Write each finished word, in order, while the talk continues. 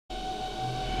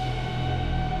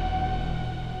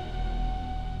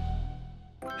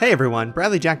Hey everyone,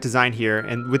 Bradley Jack Design here,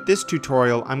 and with this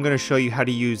tutorial I'm going to show you how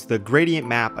to use the Gradient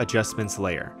Map Adjustments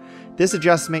layer. This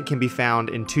adjustment can be found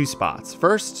in two spots.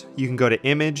 First, you can go to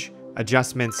Image,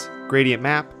 Adjustments, Gradient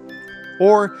Map,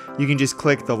 or you can just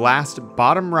click the last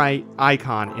bottom right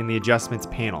icon in the Adjustments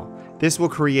panel. This will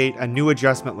create a new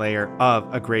adjustment layer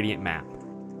of a gradient map.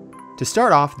 To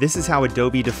start off, this is how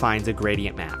Adobe defines a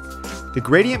gradient map. The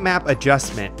gradient map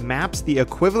adjustment maps the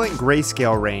equivalent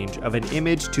grayscale range of an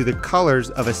image to the colors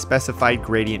of a specified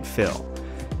gradient fill.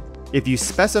 If you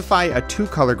specify a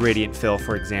two-color gradient fill,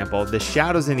 for example, the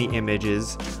shadows in the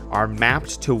images are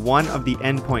mapped to one of the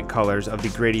endpoint colors of the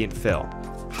gradient fill.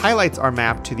 Highlights are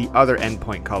mapped to the other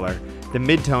endpoint color. The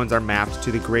midtones are mapped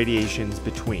to the gradations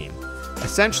between.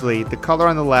 Essentially, the color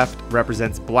on the left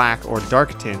represents black or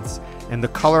dark tints, and the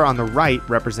color on the right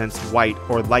represents white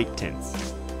or light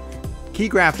tints. Key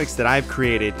graphics that I've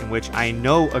created in which I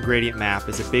know a gradient map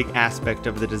is a big aspect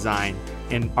of the design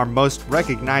and are most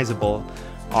recognizable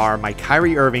are my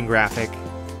Kyrie Irving graphic,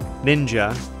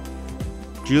 Ninja,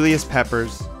 Julius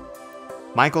Peppers,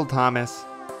 Michael Thomas,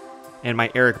 and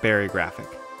my Eric Berry graphic.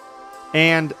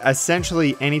 And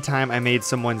essentially anytime I made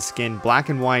someone's skin black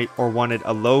and white or wanted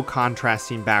a low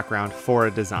contrasting background for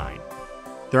a design.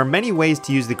 There are many ways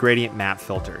to use the gradient map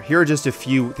filter. Here are just a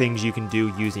few things you can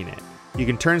do using it. You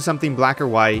can turn something black or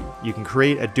white, you can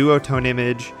create a duotone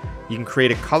image, you can create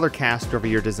a color cast over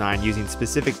your design using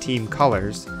specific team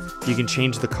colors, you can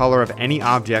change the color of any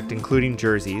object including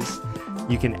jerseys,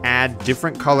 you can add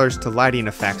different colors to lighting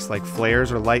effects like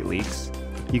flares or light leaks,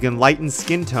 you can lighten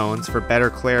skin tones for better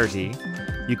clarity,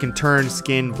 you can turn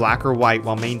skin black or white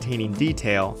while maintaining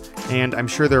detail, and I'm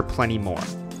sure there are plenty more.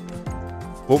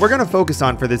 What we're going to focus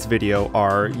on for this video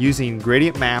are using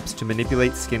gradient maps to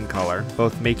manipulate skin color,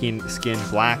 both making skin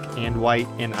black and white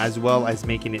and as well as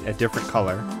making it a different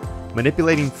color,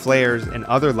 manipulating flares and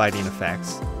other lighting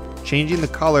effects, changing the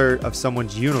color of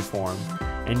someone's uniform,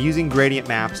 and using gradient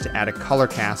maps to add a color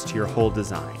cast to your whole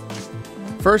design.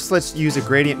 First, let's use a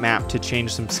gradient map to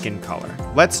change some skin color.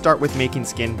 Let's start with making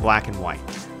skin black and white.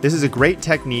 This is a great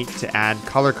technique to add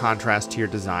color contrast to your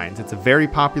designs. It's a very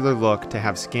popular look to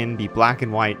have skin be black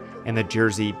and white and the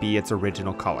jersey be its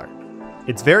original color.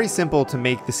 It's very simple to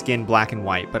make the skin black and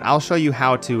white, but I'll show you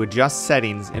how to adjust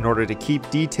settings in order to keep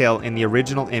detail in the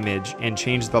original image and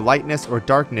change the lightness or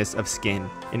darkness of skin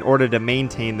in order to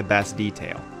maintain the best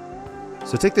detail.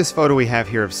 So take this photo we have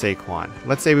here of Saquon.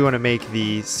 Let's say we want to make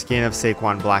the skin of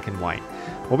Saquon black and white.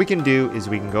 What we can do is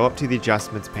we can go up to the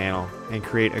adjustments panel and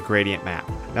create a gradient map.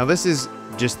 Now this is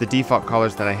just the default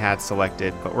colors that I had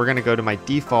selected, but we're going to go to my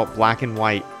default black and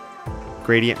white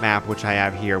gradient map, which I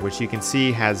have here, which you can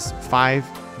see has 5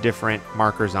 different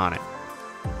markers on it.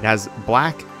 It has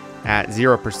black at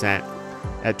 0%.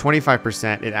 At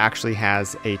 25%, it actually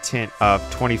has a tint of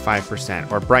 25%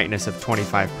 or brightness of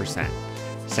 25%.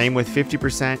 Same with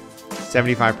 50%,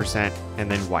 75%,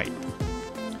 and then white.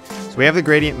 So we have the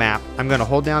gradient map. I'm going to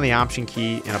hold down the Option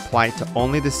key and apply it to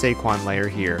only the Saquon layer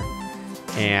here.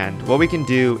 And what we can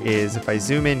do is, if I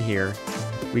zoom in here,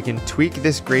 we can tweak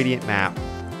this gradient map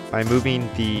by moving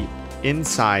the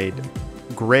inside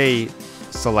gray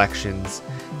selections,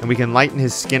 and we can lighten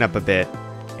his skin up a bit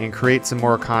and create some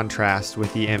more contrast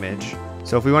with the image.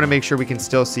 So if we want to make sure we can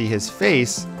still see his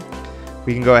face,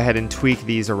 we can go ahead and tweak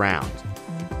these around.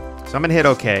 So I'm going to hit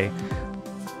OK.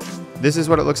 This is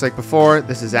what it looks like before.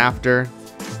 This is after.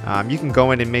 You can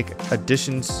go in and make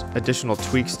additional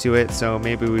tweaks to it. So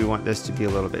maybe we want this to be a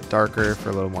little bit darker for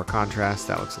a little more contrast.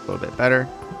 That looks a little bit better.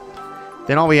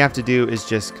 Then all we have to do is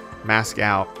just mask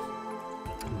out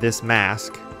this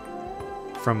mask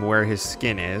from where his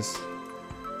skin is.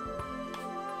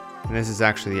 And this is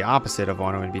actually the opposite of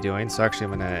what I'm going to be doing. So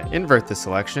actually I'm going to invert the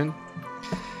selection.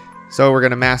 So we're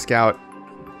going to mask out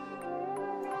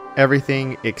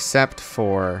everything except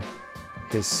for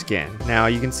his skin. Now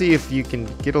you can see if you can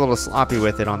get a little sloppy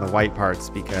with it on the white parts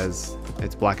because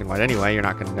it's black and white anyway, you're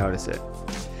not going to notice it.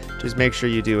 Just make sure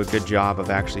you do a good job of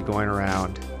actually going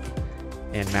around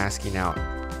and masking out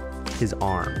his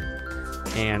arm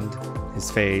and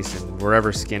his face and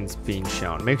wherever skin's being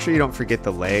shown. Make sure you don't forget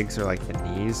the legs or like the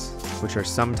knees, which are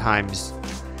sometimes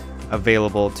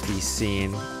available to be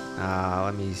seen.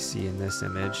 Let me see in this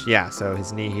image. Yeah, so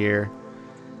his knee here.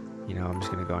 You know, I'm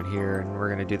just going to go in here and we're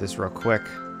going to do this real quick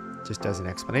just as an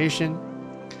explanation.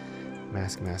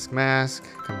 Mask, mask, mask.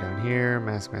 Come down here.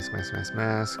 Mask, mask, mask, mask,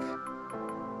 mask.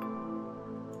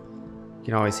 You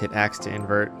can always hit X to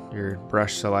invert your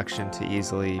brush selection to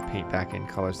easily paint back in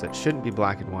colors that shouldn't be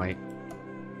black and white.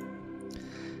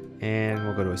 And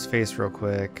we'll go to his face real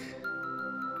quick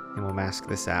and we'll mask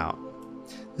this out.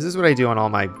 This is what I do on all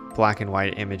my black and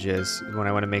white images when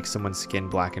I want to make someone's skin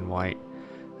black and white.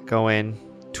 Go in,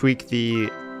 tweak the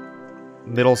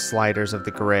middle sliders of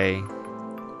the gray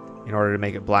in order to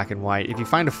make it black and white. If you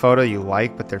find a photo you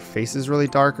like but their face is really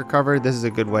dark or covered, this is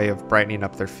a good way of brightening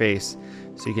up their face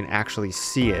so you can actually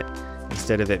see it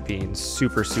instead of it being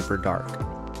super, super dark.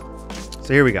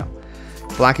 So here we go.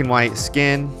 Black and white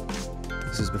skin.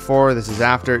 This is before, this is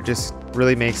after. It just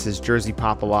really makes his jersey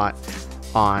pop a lot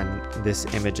on this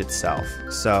image itself.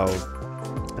 So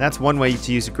that's one way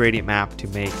to use a gradient map to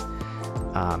make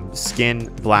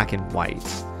skin black and white.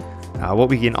 What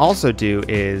we can also do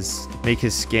is make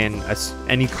his skin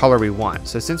any color we want.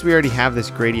 So since we already have this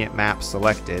gradient map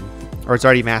selected, or it's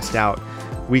already masked out,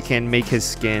 we can make his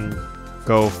skin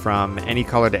go from any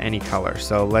color to any color.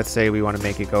 So let's say we want to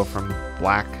make it go from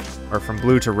black or from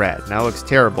blue to red. Now it looks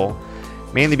terrible,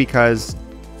 mainly because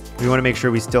we want to make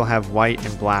sure we still have white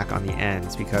and black on the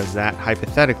ends, because that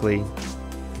hypothetically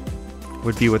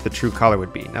would be what the true color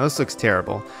would be. Now this looks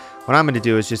terrible. What I'm going to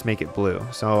do is just make it blue.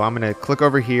 So I'm going to click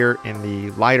over here in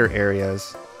the lighter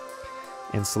areas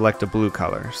and select a blue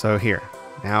color. So here,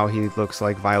 now he looks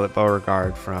like Violet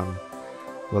Beauregard from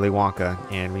Willy Wonka,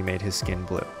 and we made his skin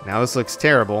blue. Now this looks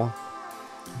terrible,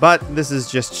 but this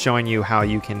is just showing you how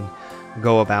you can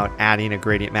go about adding a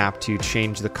gradient map to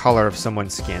change the color of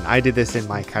someone's skin. I did this in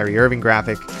my Kyrie Irving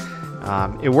graphic.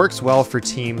 It works well for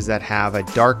teams that have a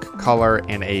dark color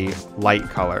and a light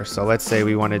color. So let's say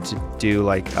we wanted to do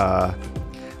like a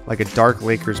dark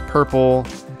Lakers purple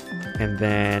and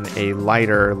then a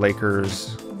lighter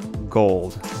Lakers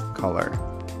gold color.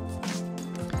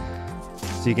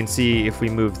 So you can see if we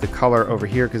move the color over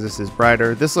here, because this is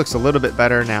brighter, this looks a little bit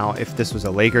better. Now if this was a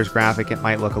Lakers graphic, it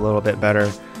might look a little bit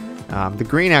better. The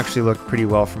green actually looked pretty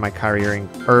well for my Kyrie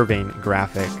Irving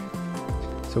graphic.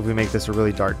 So if we make this a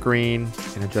really dark green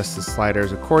and adjust the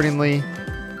sliders accordingly,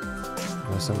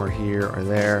 somewhere here or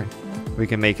there, we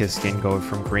can make his skin go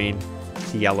from green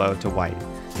to yellow to white.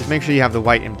 Just make sure you have the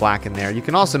white and black in there. You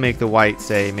can also make the white,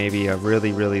 say, maybe a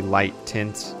really, really light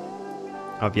tint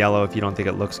of yellow if you don't think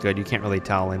it looks good. You can't really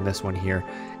tell in this one here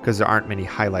because there aren't many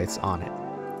highlights on it.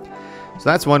 So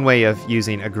that's one way of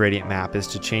using a gradient map, is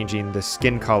to changing the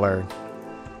skin color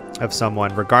of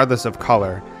someone regardless of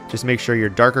color. Just make sure your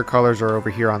darker colors are over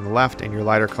here on the left and your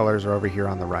lighter colors are over here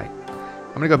on the right.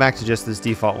 I'm going to go back to just this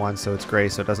default one so it's gray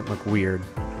so it doesn't look weird.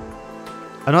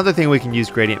 Another thing we can use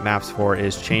gradient maps for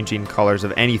is changing colors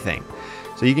of anything.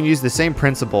 So you can use the same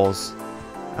principles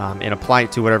and apply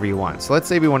it to whatever you want. So let's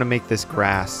say we want to make this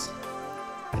grass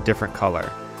a different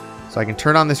color. So I can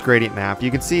turn on this gradient map.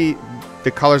 You can see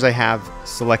the colors I have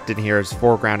selected here as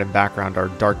foreground and background are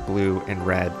dark blue and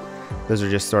red. Those are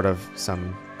just sort of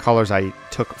some colors I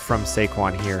took from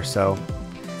Saquon here. So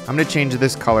I'm going to change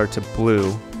this color to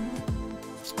blue.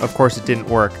 Of course, it didn't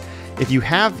work. If you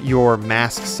have your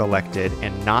mask selected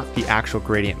and not the actual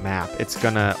gradient map, it's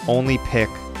going to only pick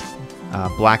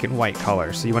black and white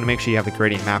colors. So you want to make sure you have the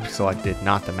gradient map selected,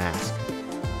 not the mask.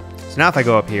 So now if I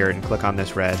go up here and click on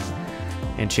this red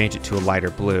and change it to a lighter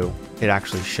blue, it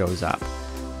actually shows up.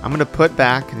 I'm going to put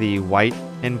back the white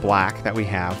and black that we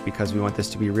have because we want this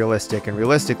to be realistic, and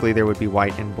realistically there would be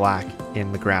white and black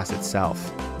in the grass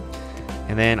itself.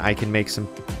 And then I can make some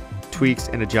tweaks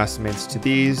and adjustments to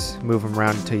these, move them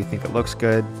around until you think it looks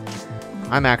good.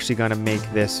 I'm actually going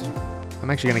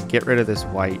to get rid of this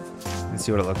white and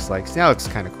see what it looks like. See, that looks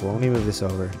kind of cool. Let me move this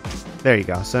over. There you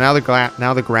go. So now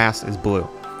the grass is blue.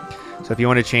 So if you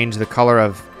want to change the color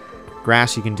of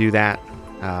grass, you can do that.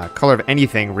 Color of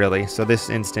anything really. So this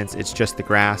instance, it's just the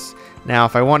grass. Now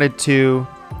if I wanted to,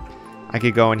 I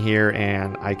could go in here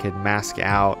and I could mask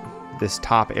out this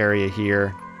top area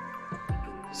here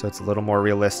so it's a little more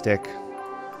realistic.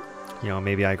 You know,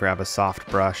 maybe I grab a soft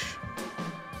brush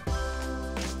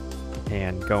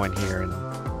and go in here and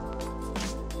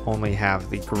only have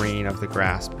the green of the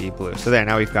grass be blue. So there,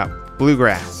 now we've got blue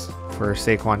grass for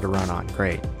Saquon to run on.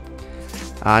 Great.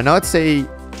 Now let's say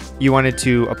you wanted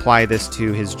to apply this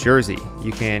to his jersey.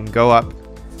 You can go up,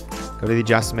 go to the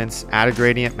adjustments, add a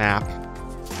gradient map.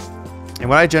 And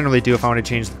what I generally do if I want to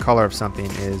change the color of something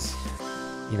is,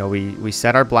 you know, we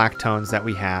set our black tones that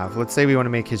we have. Let's say we want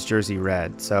to make his jersey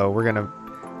red. So we're going to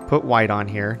put white on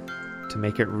here to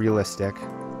make it realistic.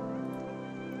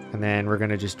 And then we're going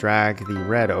to just drag the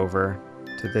red over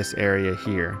to this area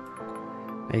here.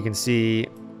 Now you can see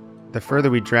the further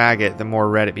we drag it, the more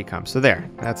red it becomes. So there,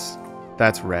 that's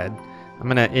red. I'm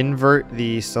going to invert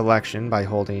the selection by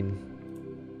holding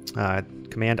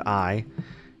Command I,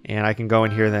 and I can go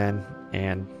in here then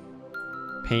and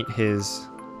paint his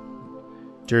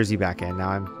jersey back in. Now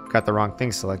I've got the wrong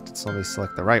thing selected, so let me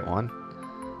select the right one.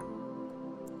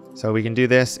 So we can do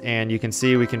this, and you can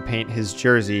see we can paint his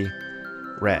jersey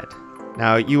red.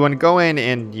 Now you want to go in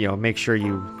and, you know, make sure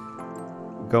you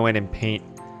go in and paint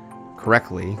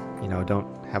correctly. You know, don't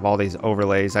have all these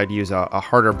overlays. I'd use a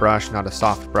harder brush, not a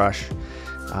soft brush.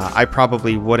 I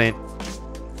probably wouldn't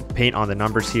paint on the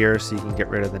numbers here, so you can get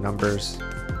rid of the numbers.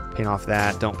 Paint off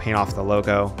that. Don't paint off the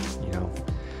logo, you know.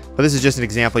 But this is just an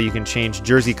example. You can change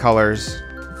jersey colors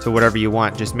to whatever you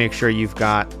want. Just make sure you've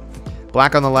got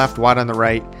black on the left, white on the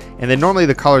right, and then normally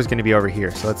the color is going to be over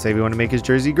here. So let's say we want to make his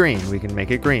jersey green. We can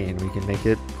make it green. We can make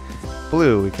it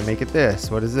blue. We can make it this.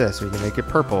 What is this? We can make it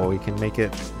purple. We can make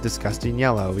it disgusting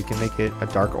yellow. We can make it a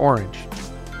dark orange.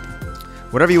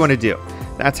 Whatever you want to do.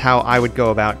 That's how I would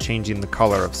go about changing the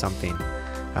color of something.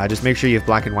 Just make sure you have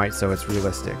black and white so it's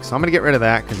realistic. So I'm going to get rid of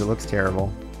that because it looks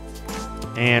terrible.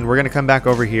 And we're going to come back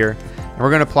over here and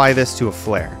we're going to apply this to a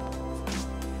flare.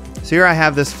 So here I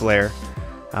have this flare.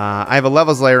 I have a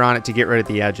levels layer on it to get rid of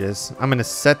the edges. I'm going to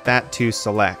set that to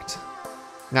select.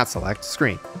 Not select,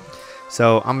 screen.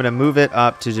 So I'm going to move it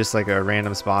up to just like a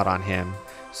random spot on him.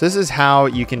 So this is how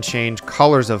you can change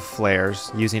colors of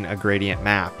flares using a gradient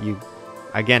map. You,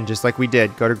 again, just like we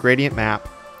did, go to gradient map.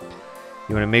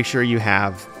 You want to make sure you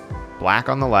have black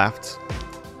on the left.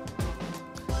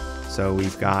 So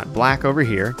we've got black over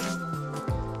here.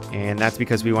 And that's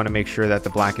because we want to make sure that the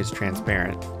black is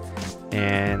transparent.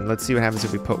 And let's see what happens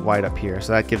if we put white up here.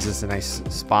 So that gives us a nice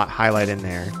spot highlight in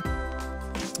there.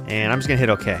 And I'm just going to hit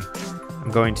OK.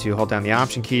 I'm going to hold down the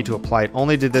Option key to apply it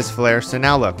only to this flare. So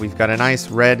now look, we've got a nice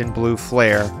red and blue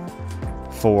flare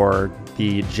for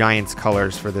the Giants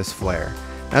colors for this flare.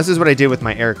 Now this is what I did with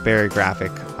my Eric Berry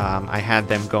graphic. I had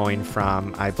them going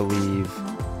from, I believe,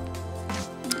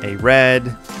 a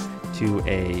red to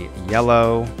a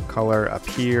yellow color up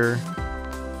here.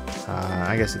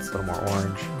 I guess it's a little more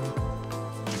orange.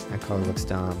 That color looks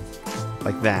dumb.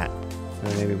 Like that.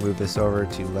 And maybe move this over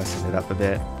to lessen it up a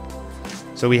bit.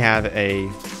 So we have a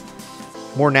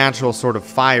more natural sort of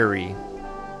fiery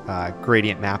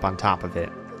gradient map on top of it.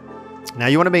 Now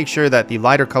you want to make sure that the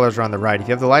lighter colors are on the right. If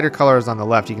you have the lighter colors on the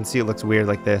left, you can see it looks weird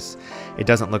like this. It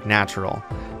doesn't look natural.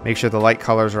 Make sure the light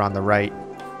colors are on the right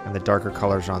and the darker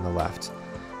colors are on the left.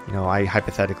 You know, I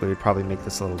hypothetically would probably make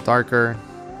this a little darker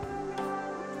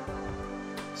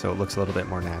so it looks a little bit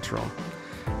more natural.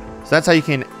 So that's how you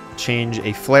can change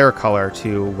a flare color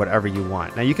to whatever you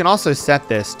want. Now you can also set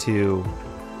this to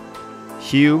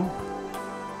hue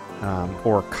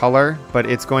or color, but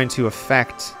it's going to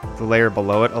affect the layer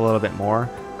below it a little bit more.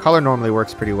 Color normally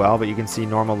works pretty well, but you can see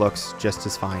normal looks just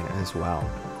as fine as well.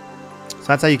 So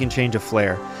that's how you can change a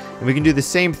flare. And we can do the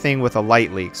same thing with a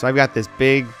light leak. So I've got this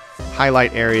big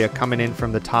highlight area coming in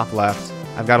from the top left.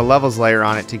 I've got a levels layer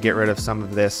on it to get rid of some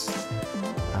of this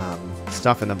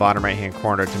stuff in the bottom right hand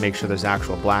corner to make sure there's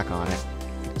actual black on it.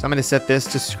 So I'm going to set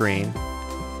this to screen,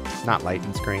 not light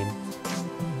and screen.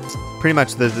 Pretty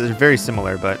much they're very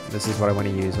similar, but this is what I want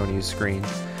to use. I want to use screen.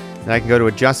 Then I can go to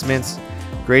adjustments,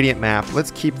 gradient map.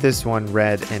 Let's keep this one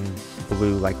red and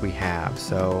blue like we have.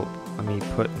 So let me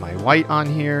put my white on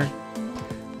here.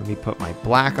 Let me put my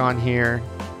black on here.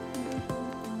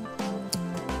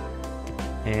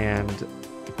 And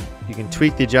you can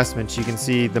tweak the adjustments. You can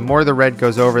see the more the red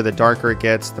goes over, the darker it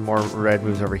gets. The more red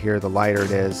moves over here, the lighter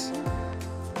it is.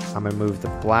 I'm going to move the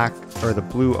black or the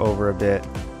blue over a bit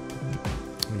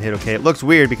and hit OK. It looks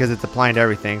weird because it's applying to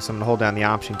everything, so I'm going to hold down the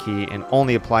Option key and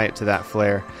only apply it to that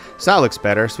flare. So that looks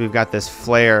better. So we've got this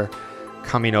flare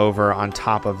coming over on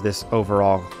top of this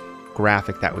overall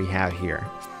graphic that we have here.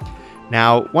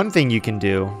 Now, one thing you can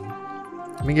do,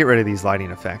 let me get rid of these lighting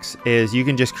effects, is you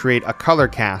can just create a color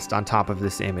cast on top of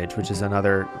this image, which is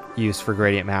another use for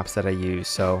gradient maps that I use.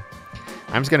 So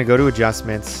I'm just going to go to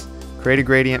adjustments, create a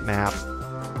gradient map.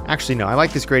 Actually, no, I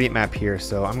like this gradient map here,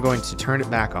 so I'm going to turn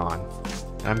it back on,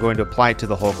 and I'm going to apply it to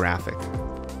the whole graphic.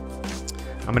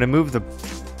 I'm going to move the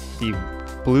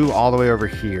blue all the way over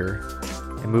here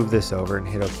and move this over and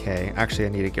hit OK. Actually, I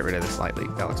need to get rid of this light leak.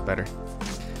 That looks better.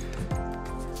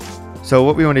 So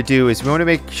what we want to do is we want to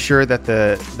make sure that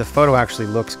the photo actually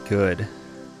looks good.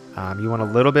 You want a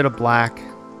little bit of black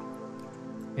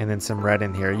and then some red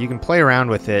in here. You can play around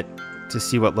with it to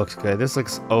see what looks good. This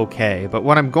looks okay, but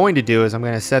what I'm going to do is I'm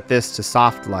going to set this to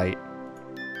soft light,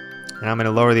 and I'm going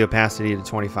to lower the opacity to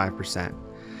 25%.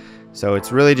 So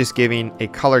it's really just giving a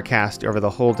color cast over the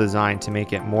whole design to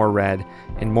make it more red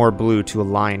and more blue to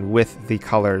align with the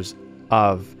colors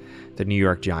of the New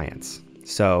York Giants.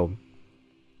 So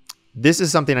this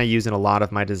is something I use in a lot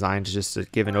of my designs just to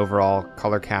give an overall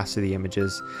color cast to the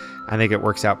images. I think it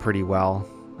works out pretty well.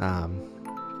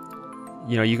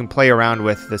 you know, you can play around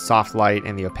with the soft light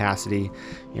and the opacity.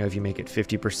 You know, if you make it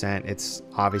 50%, it's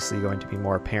obviously going to be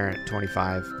more apparent.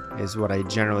 25 is what I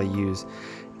generally use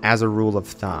as a rule of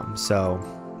thumb. So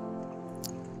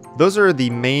those are the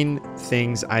main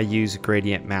things I use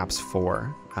gradient maps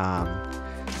for.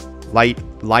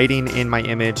 Lighting in my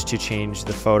image to change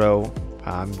the photo.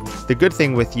 The good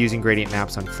thing with using gradient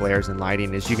maps on flares and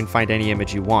lighting is you can find any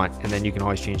image you want, and then you can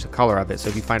always change the color of it. So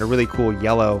if you find a really cool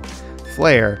yellow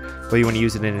flare, but you want to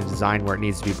use it in a design where it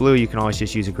needs to be blue, you can always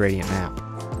just use a gradient map.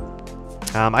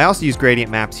 I also use gradient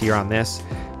maps here on this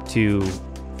to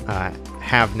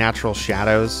have natural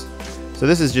shadows. So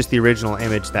this is just the original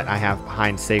image that I have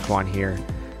behind Saquon here.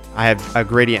 I have a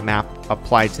gradient map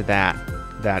applied to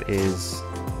that is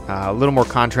a little more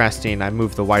contrasting. I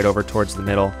moved the white over towards the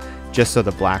middle just so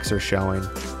the blacks are showing.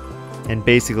 And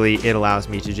basically it allows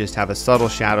me to just have a subtle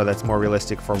shadow that's more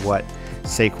realistic for what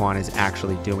Saquon is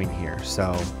actually doing here.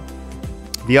 So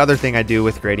the other thing I do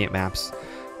with gradient maps,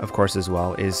 of course, as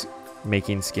well, is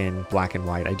making skin black and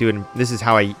white. I do it, this is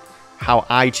how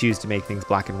I choose to make things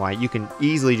black and white. You can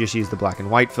easily just use the black and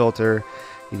white filter.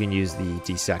 You can use the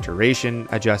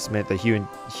desaturation adjustment, the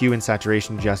hue and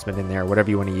saturation adjustment in there, whatever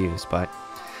you want to use. But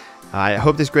I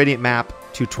hope this gradient map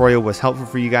tutorial was helpful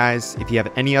for you guys. If you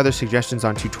have any other suggestions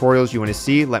on tutorials you want to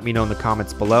see, let me know in the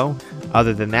comments below.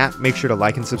 Other than that, make sure to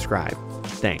like and subscribe.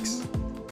 Thanks.